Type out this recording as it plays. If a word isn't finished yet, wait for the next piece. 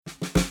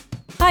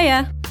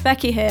Hiya,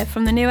 Becky here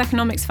from the New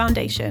Economics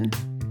Foundation.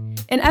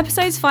 In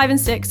episodes 5 and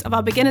 6 of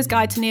our Beginner's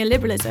Guide to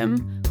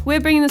Neoliberalism, we're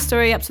bringing the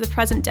story up to the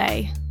present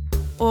day,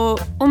 or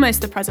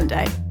almost the present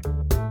day.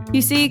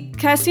 You see,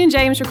 Kirsty and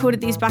James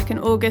recorded these back in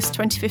August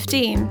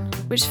 2015,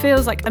 which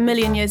feels like a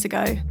million years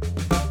ago.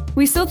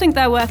 We still think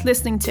they're worth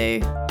listening to,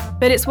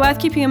 but it's worth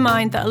keeping in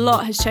mind that a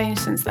lot has changed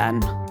since then.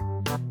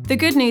 The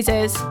good news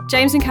is,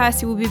 James and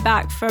Kirsty will be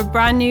back for a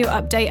brand new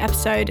update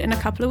episode in a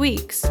couple of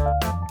weeks.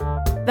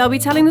 They'll be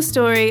telling the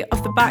story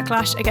of the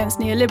backlash against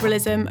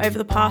neoliberalism over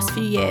the past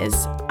few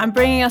years and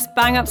bringing us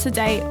bang up to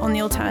date on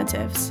the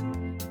alternatives.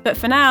 But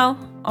for now,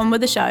 on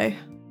with the show.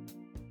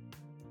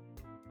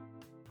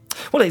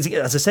 Well, as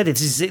I said,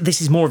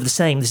 this is more of the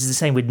same. This is the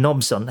same with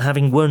Nobson,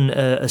 having won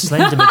a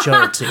slender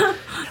majority.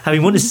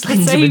 Having won a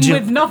slender majority. The same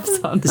with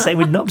Nobson. The same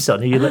with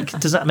Nobson. You're like,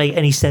 does that make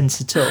any sense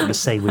at all? The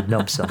same with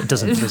Nobson. It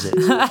doesn't, does it?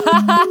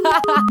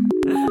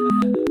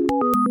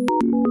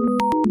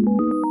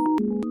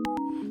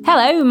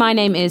 Hello, my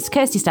name is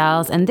Kirsty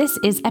Stiles, and this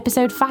is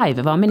episode 5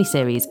 of our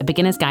mini-series, A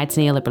Beginner's Guide to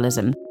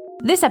Neoliberalism.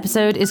 This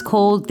episode is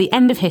called The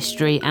End of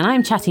History, and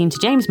I'm chatting to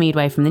James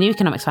Meadway from the New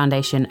Economics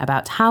Foundation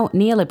about how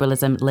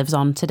neoliberalism lives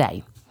on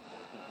today.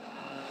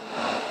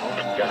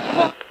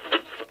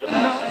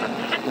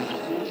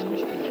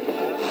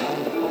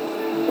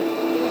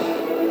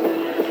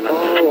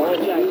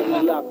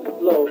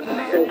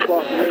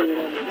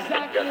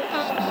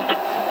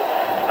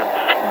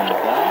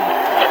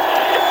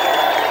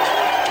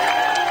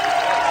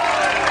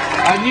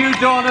 A new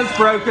dawn has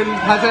broken,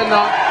 has it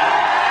not?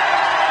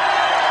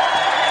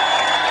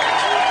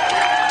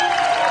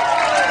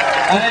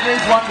 And it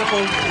is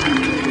wonderful.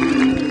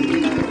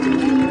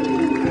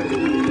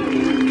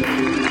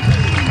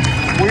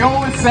 We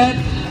always said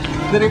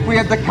that if we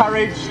had the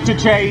courage to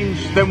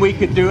change, then we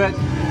could do it,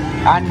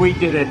 and we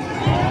did it.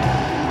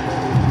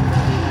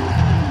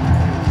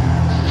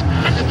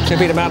 So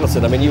Peter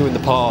Mandelson, I mean, you in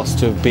the past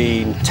have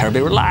been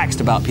terribly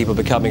relaxed about people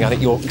becoming, I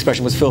think your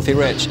expression was filthy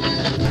rich.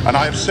 And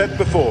I have said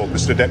before,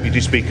 Mr.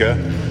 Deputy Speaker,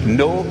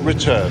 no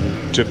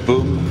return to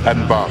boom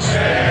and bust.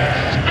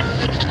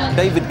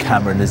 David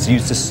Cameron has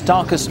used the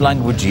starkest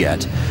language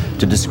yet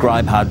to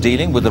describe how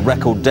dealing with the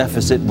record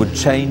deficit would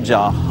change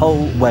our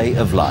whole way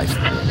of life.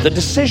 The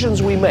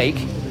decisions we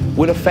make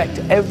will affect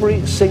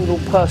every single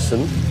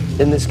person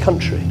in this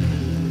country.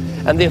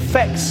 And the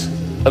effects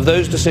of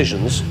those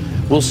decisions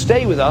will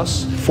stay with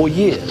us for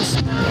years.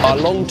 Our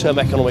long-term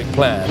economic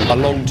plan, our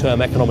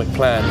long-term economic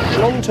plan,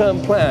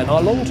 long-term plan,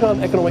 our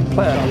long-term economic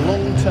plan, our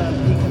long-term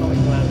economic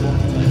plan.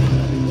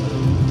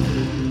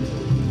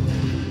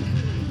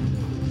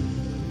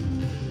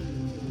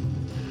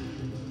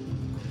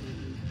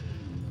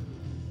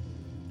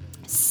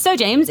 So,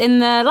 James, in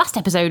the last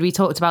episode, we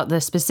talked about the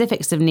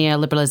specifics of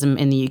neoliberalism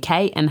in the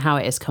UK and how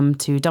it has come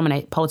to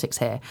dominate politics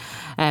here.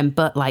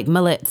 But like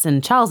mullets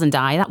and Charles and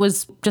Di, that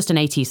was just an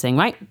 80s thing,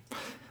 right?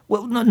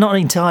 Well, not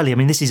entirely. I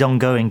mean, this is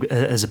ongoing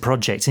as a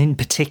project. In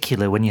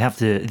particular, when you have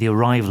the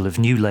arrival of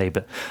New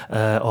Labour,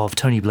 of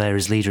Tony Blair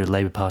as leader of the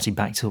Labour Party,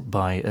 backed up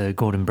by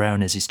Gordon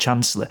Brown as his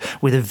Chancellor,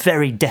 with a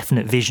very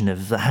definite vision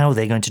of how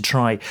they're going to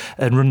try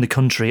and run the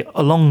country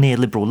along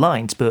neoliberal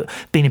lines, but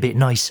being a bit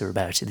nicer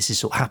about it. This is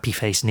sort of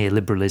happy-face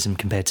neoliberalism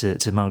compared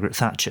to Margaret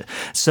Thatcher.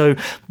 So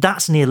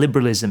that's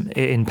neoliberalism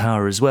in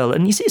power as well.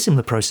 And you see a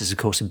similar process, of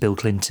course, with Bill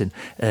Clinton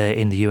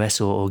in the US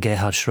or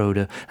Gerhard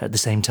Schroeder at the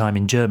same time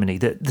in Germany.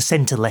 The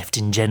centre-left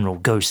in general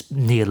goes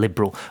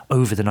neoliberal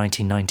over the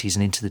 1990s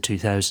and into the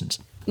 2000s.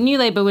 New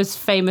Labour was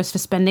famous for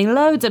spending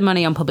loads of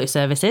money on public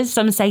services.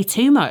 Some say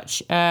too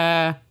much.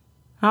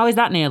 How is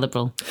that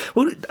neoliberal?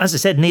 Well, as I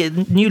said,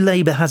 New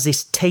Labour has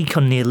this take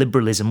on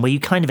neoliberalism where you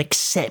kind of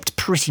accept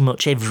pretty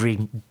much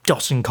every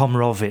dot and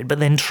comma of it, but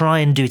then try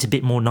and do it a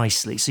bit more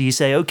nicely. So you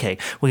say, OK,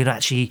 we're going to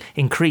actually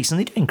increase,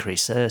 and they do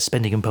increase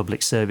spending on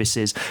public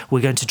services.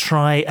 We're going to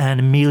try and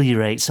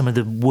ameliorate some of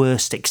the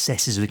worst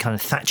excesses of the kind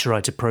of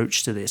Thatcherite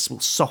approach to this.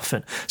 We'll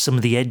soften some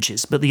of the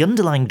edges. But the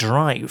underlying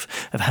drive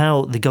of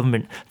how the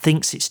government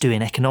thinks it's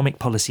doing economic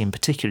policy in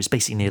particular is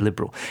basically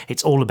neoliberal.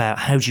 It's all about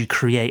how do you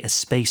create a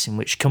space in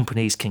which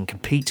companies can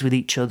compete with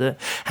each other?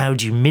 How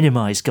do you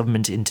minimise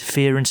government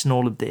interference in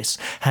all of this?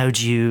 How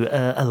do you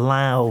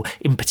allow,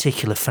 in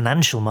particular,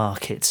 financial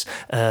markets,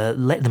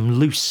 let them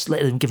loose,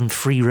 give them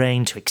free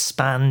rein to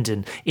expand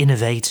and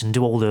innovate and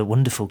do all the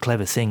wonderful,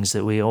 clever things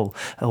that we all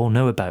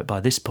know about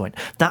by this point?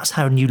 That's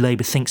how New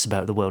Labour thinks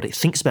about the world. It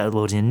thinks about the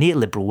world in a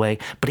neoliberal way,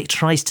 but it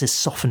tries to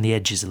soften the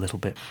edges a little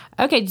bit.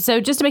 OK, so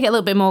just to make it a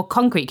little bit more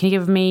concrete, can you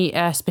give me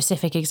a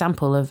specific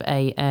example of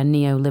a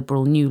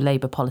neoliberal New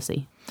Labour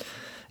policy?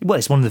 Well,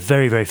 it's one of the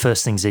very, very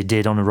first things they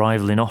did on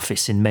arrival in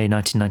office in May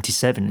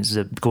 1997. It was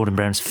Gordon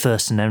Brown's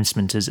first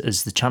announcement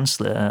as the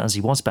Chancellor, as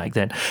he was back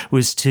then,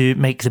 was to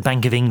make the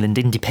Bank of England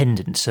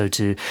independent, so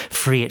to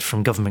free it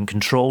from government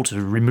control,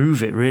 to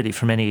remove it really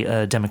from any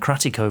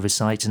democratic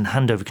oversight and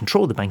hand over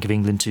control of the Bank of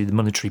England to the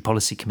Monetary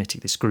Policy Committee,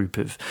 this group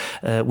of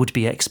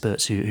would-be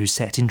experts who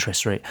set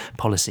interest rate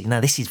policy.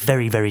 Now, this is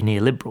very, very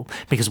neoliberal,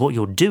 because what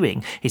you're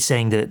doing is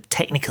saying that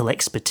technical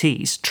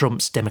expertise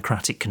trumps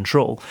democratic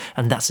control,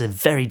 and that's a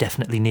very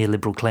definitely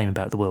neoliberal claim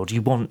about the world.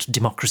 You want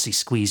democracy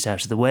squeezed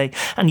out of the way,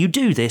 and you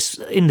do this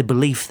in the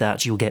belief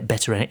that you'll get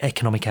better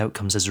economic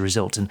outcomes as a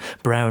result. And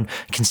Brown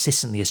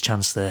consistently, as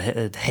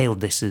Chancellor,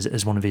 hailed this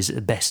as one of his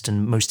best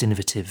and most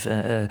innovative,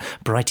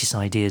 brightest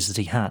ideas that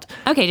he had.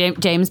 OK,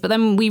 James, but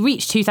then we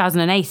reach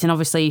 2008 and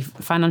obviously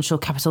financial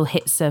capital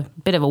hits a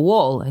bit of a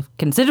wall, a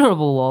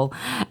considerable wall.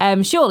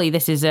 Surely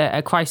this is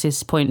a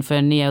crisis point for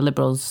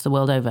neoliberals the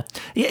world over.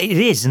 Yeah, it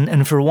is.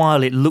 And for a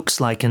while it looks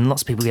like, and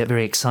lots of people get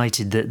very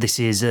excited, that this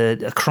is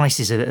a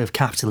crisis of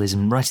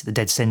capitalism right at the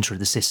dead centre of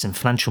the system.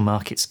 Financial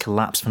markets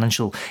collapse,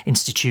 financial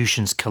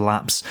institutions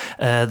collapse,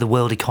 the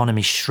world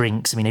economy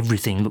shrinks. I mean,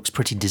 everything looks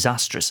pretty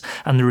disastrous.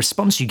 And the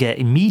response you get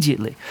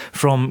immediately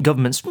from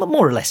governments,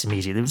 more or less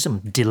immediately, there was some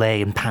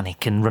delay and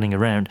panic and running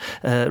around,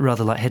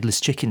 rather like headless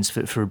chickens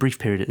for a brief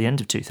period at the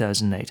end of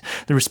 2008.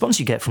 The response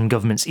you get from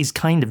governments is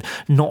kind of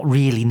not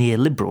really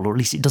neoliberal, or at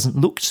least it doesn't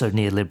look so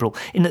neoliberal,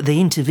 in that they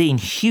intervene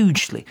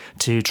hugely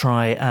to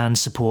try and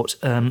support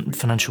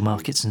financial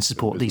markets and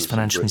support these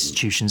financial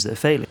institutions that are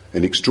failing.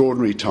 In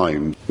extraordinary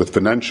time, with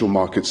financial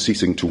markets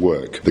ceasing to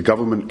work, the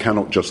government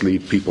cannot just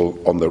leave people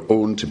on their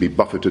own to be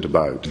buffeted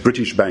about.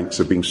 British banks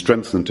are being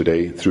strengthened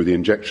today through the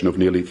injection of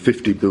nearly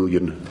 £50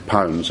 billion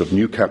of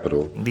new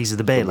capital. These are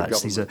the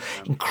bailouts. These are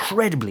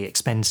incredibly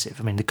expensive.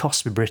 I mean, the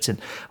cost for Britain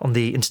on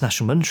the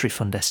International Monetary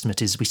Fund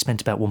estimate is we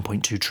spent about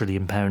 £1.2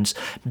 trillion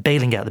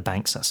bailing out the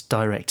banks. That's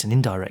direct and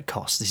indirect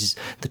costs. This is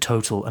the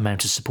total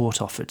amount of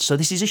support offered. So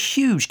this is a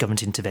huge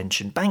government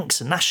intervention.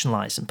 Banks are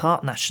nationalised and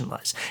part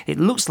nationalised. It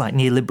looks like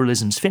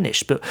neoliberalism's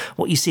finished, but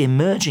what you see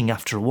emerging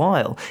after a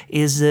while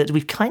is that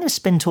we've kind of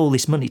spent all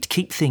this money to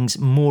keep things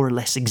more or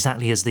less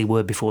exactly as they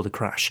were before the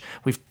crash.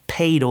 We've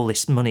paid all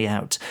this money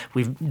out.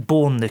 We've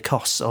borne the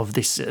costs of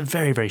this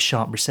very, very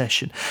sharp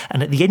recession.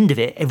 And at the end of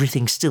it,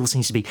 everything still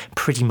seems to be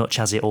pretty much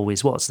as it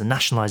always was. The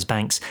nationalised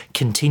banks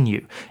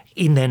continue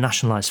in their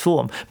nationalised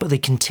form, but they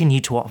continue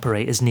to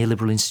operate as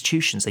neoliberal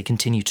institutions. They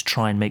continue to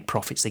try and make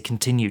profits. They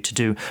continue to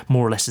do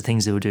more or less the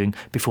things they were doing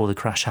before the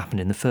crash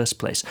happened in the first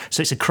place.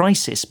 So it's a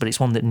crisis, but it's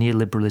one that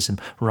neoliberalism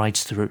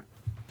rides through.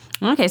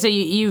 OK, so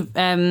you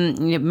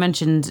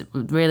mentioned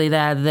really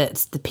there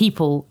that the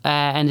people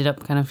ended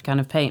up kind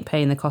of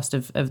paying the cost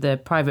of the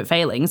private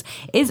failings.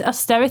 Is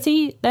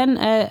austerity then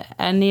a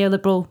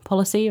neoliberal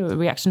policy or a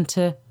reaction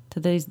to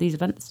these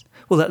events?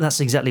 Well, that's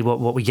exactly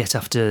what we get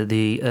after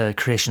the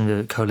creation of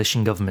the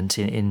coalition government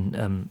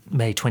in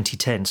May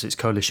 2010. So it's a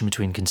coalition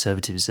between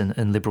Conservatives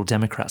and Liberal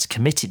Democrats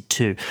committed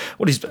to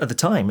what is, at the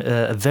time,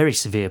 a very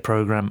severe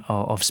programme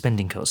of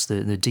spending cuts,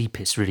 the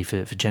deepest really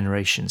for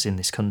generations in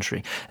this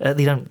country.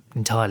 They don't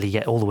entirely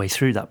get all the way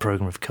through that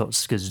programme of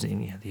cuts because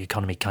the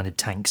economy kind of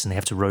tanks and they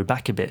have to row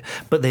back a bit.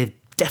 But they've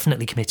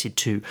definitely committed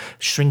to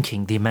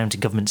shrinking the amount of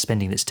government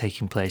spending that's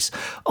taking place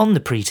on the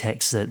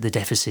pretext that the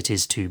deficit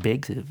is too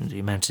big, the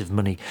amount of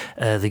money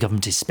the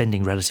government is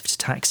spending relative to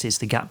taxes,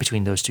 the gap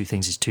between those two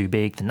things is too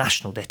big, the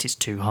national debt is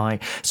too high,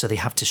 so they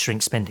have to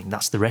shrink spending.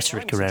 That's the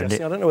rhetoric around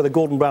it. I don't know whether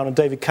Gordon Brown and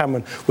David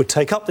Cameron would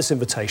take up this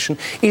invitation,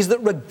 is that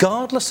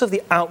regardless of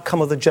the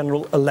outcome of the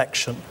general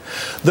election,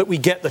 that we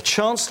get the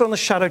Chancellor and the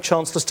Shadow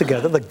Chancellors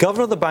together, the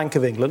Governor of the Bank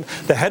of England,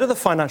 the head of the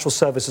Financial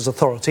Services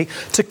Authority,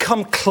 to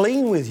come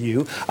clean with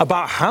you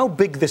about how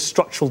big this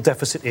structural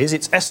deficit is.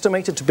 It's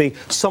estimated to be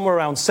somewhere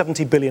around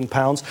 £70 billion,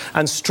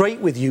 and straight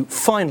with you,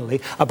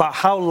 finally, about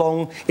how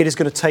long it is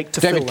going to take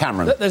to David fill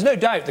Cameron. that. There's no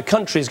doubt the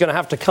country is going to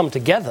have to come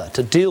together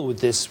to deal with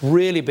this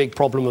really big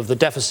problem of the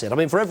deficit. I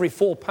mean, for every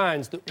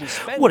 £4 that we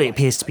spend... What it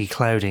appears to be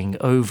clouding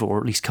over, or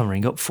at least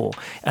covering up for,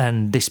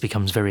 and this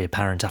becomes very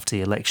apparent after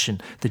the election,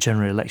 the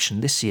general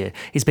election this year,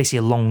 is basically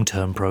a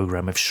long-term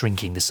programme of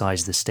shrinking the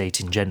size of the state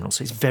in general.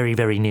 So it's very,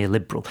 very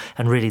neoliberal,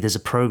 and really there's a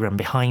programme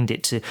behind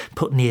it to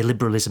put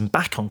neoliberalism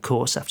back on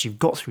course after you've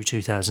got through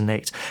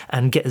 2008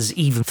 and get us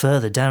even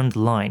further down the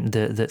line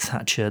that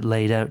Thatcher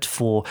laid out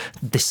for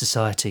this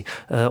society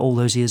all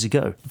those years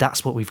ago.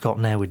 That's what we've got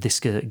now with this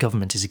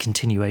government, is a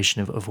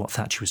continuation of what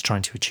Thatcher was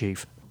trying to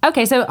achieve.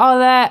 OK, so are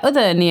there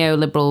other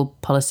neoliberal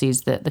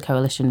policies that the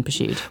coalition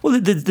pursued? Well,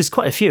 there's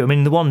quite a few. I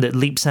mean, the one that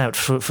leaps out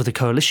for the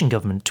coalition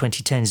government,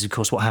 2010, is, of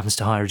course, what happens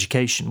to higher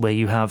education, where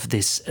you have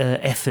this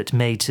effort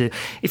made to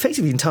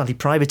effectively entirely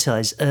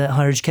privatise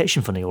higher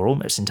education funding, or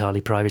almost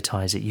entirely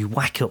privatise it. You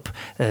whack up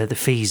the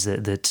fees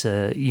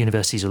that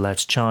universities are allowed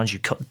to charge. You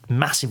cut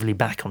massively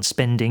back on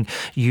spending.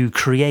 You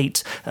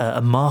create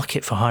a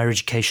market for higher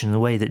education in a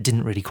way that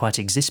didn't really quite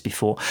exist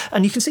before.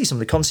 And you can see some of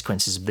the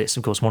consequences of this.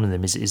 Of course, one of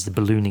them is the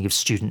ballooning of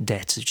student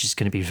debt, which is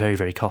going to be very,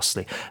 very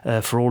costly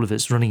for all of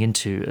us running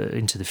into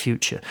the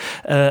future.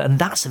 And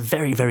that's a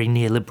very, very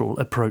neoliberal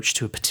approach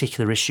to a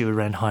particular issue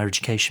around higher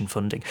education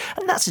funding.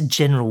 And that's a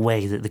general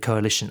way that the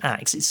coalition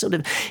acts.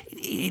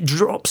 It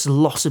drops a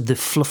lot of the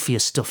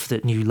fluffier stuff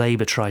that New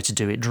Labour tried to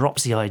do. It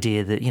drops the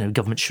idea that,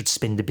 government should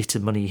spend a bit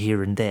of money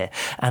here and there.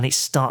 And it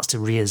starts to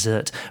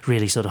reassert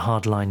really sort of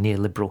hardline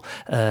neoliberal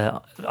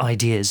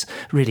ideas,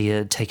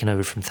 really taken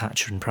over from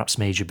Thatcher and perhaps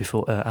Major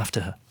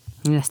after her.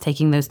 Yes,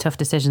 taking those tough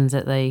decisions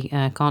that they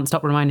can't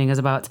stop reminding us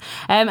about.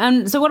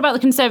 And so what about the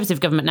Conservative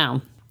government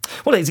now?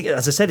 Well,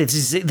 as I said,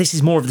 this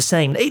is more of the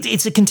same.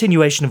 It's a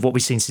continuation of what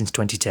we've seen since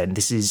 2010.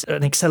 This is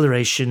an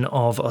acceleration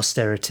of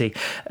austerity,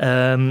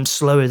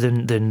 slower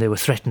than they were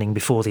threatening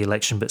before the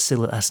election, but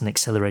still at an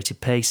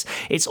accelerated pace.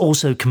 It's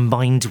also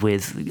combined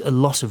with a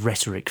lot of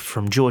rhetoric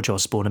from George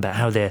Osborne about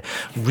how they're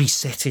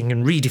resetting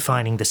and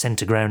redefining the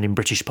centre ground in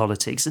British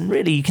politics. And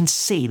really, you can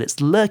see that's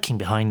lurking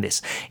behind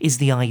this is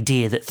the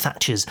idea that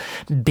Thatcher's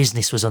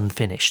business was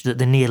unfinished, that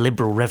the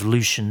neoliberal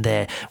revolution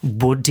there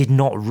did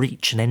not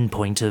reach an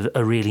endpoint of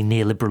a really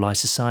neoliberalised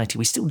society.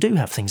 We still do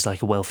have things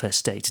like a welfare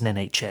state, an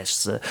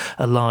NHS,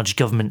 a large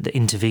government that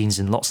intervenes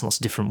in lots and lots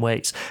of different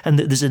ways, and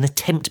that there's an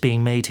attempt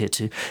being made here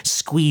to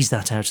squeeze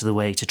that out of the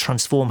way, to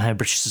transform how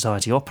British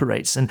society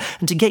operates, and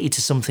to get you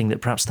to something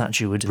that perhaps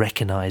Thatcher would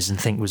recognise and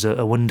think was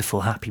a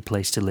wonderful, happy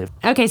place to live.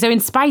 OK, so in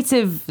spite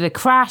of the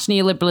crash,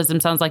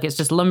 neoliberalism sounds like it's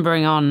just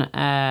lumbering on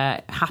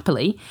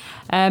happily.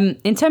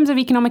 In terms of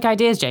economic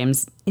ideas,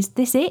 James, is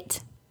this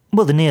it?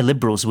 Well, the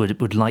neoliberals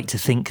would like to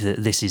think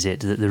that this is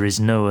it, that there is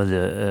no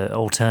other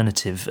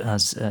alternative,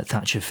 as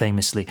Thatcher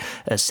famously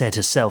said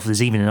herself.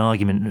 There's even an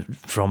argument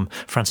from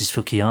Francis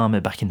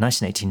Fukuyama back in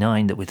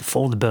 1989 that with the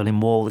fall of the Berlin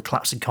Wall, the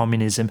collapse of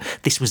communism,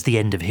 this was the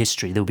end of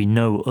history. There will be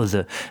no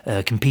other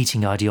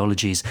competing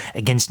ideologies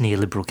against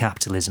neoliberal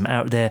capitalism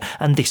out there,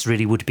 and this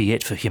really would be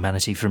it for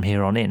humanity from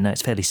here on in. Now,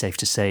 it's fairly safe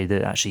to say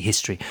that actually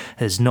history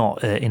has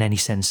not, in any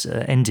sense,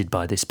 ended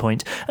by this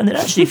point, and that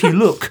actually, if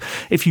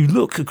you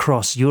look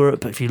across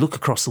Europe, if you look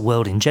across the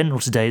world in general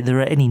today, there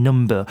are any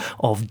number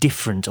of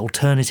different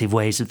alternative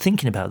ways of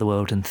thinking about the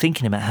world and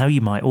thinking about how you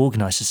might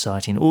organise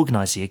society and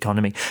organise the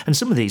economy. And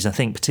some of these, I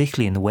think,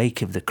 particularly in the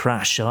wake of the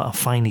crash, are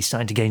finally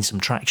starting to gain some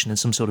traction and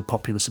some sort of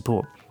popular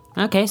support.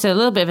 OK, so a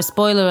little bit of a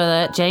spoiler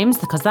alert, James,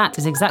 because that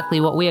is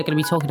exactly what we are going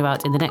to be talking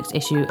about in the next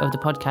issue of the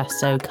podcast.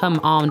 So come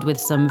armed with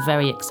some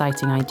very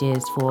exciting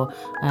ideas for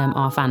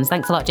our fans.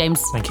 Thanks a lot, James.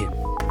 Thank you.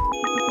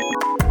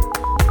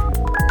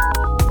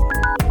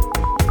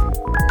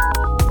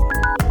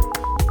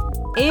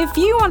 If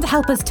you want to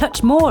help us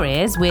touch more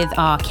ears with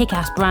our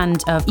kick-ass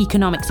brand of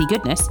economicsy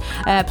goodness,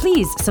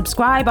 please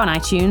subscribe on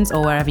iTunes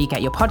or wherever you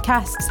get your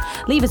podcasts.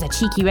 Leave us a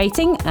cheeky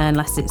rating,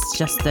 unless it's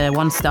just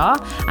 1 star,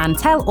 and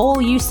tell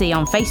all you see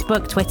on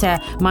Facebook, Twitter,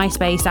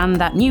 MySpace, and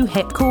that new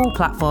hip cool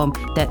platform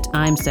that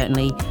I'm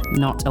certainly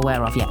not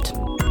aware of yet.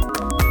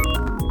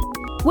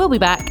 We'll be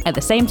back at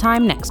the same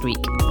time next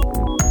week.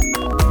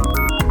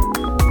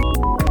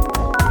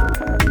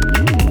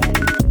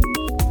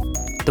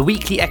 The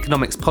Weekly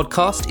Economics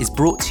Podcast is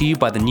brought to you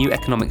by the New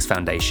Economics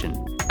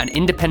Foundation, an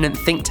independent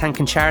think tank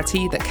and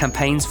charity that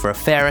campaigns for a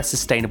fairer,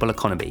 sustainable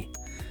economy.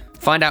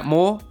 Find out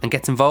more and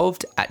get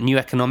involved at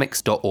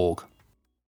neweconomics.org.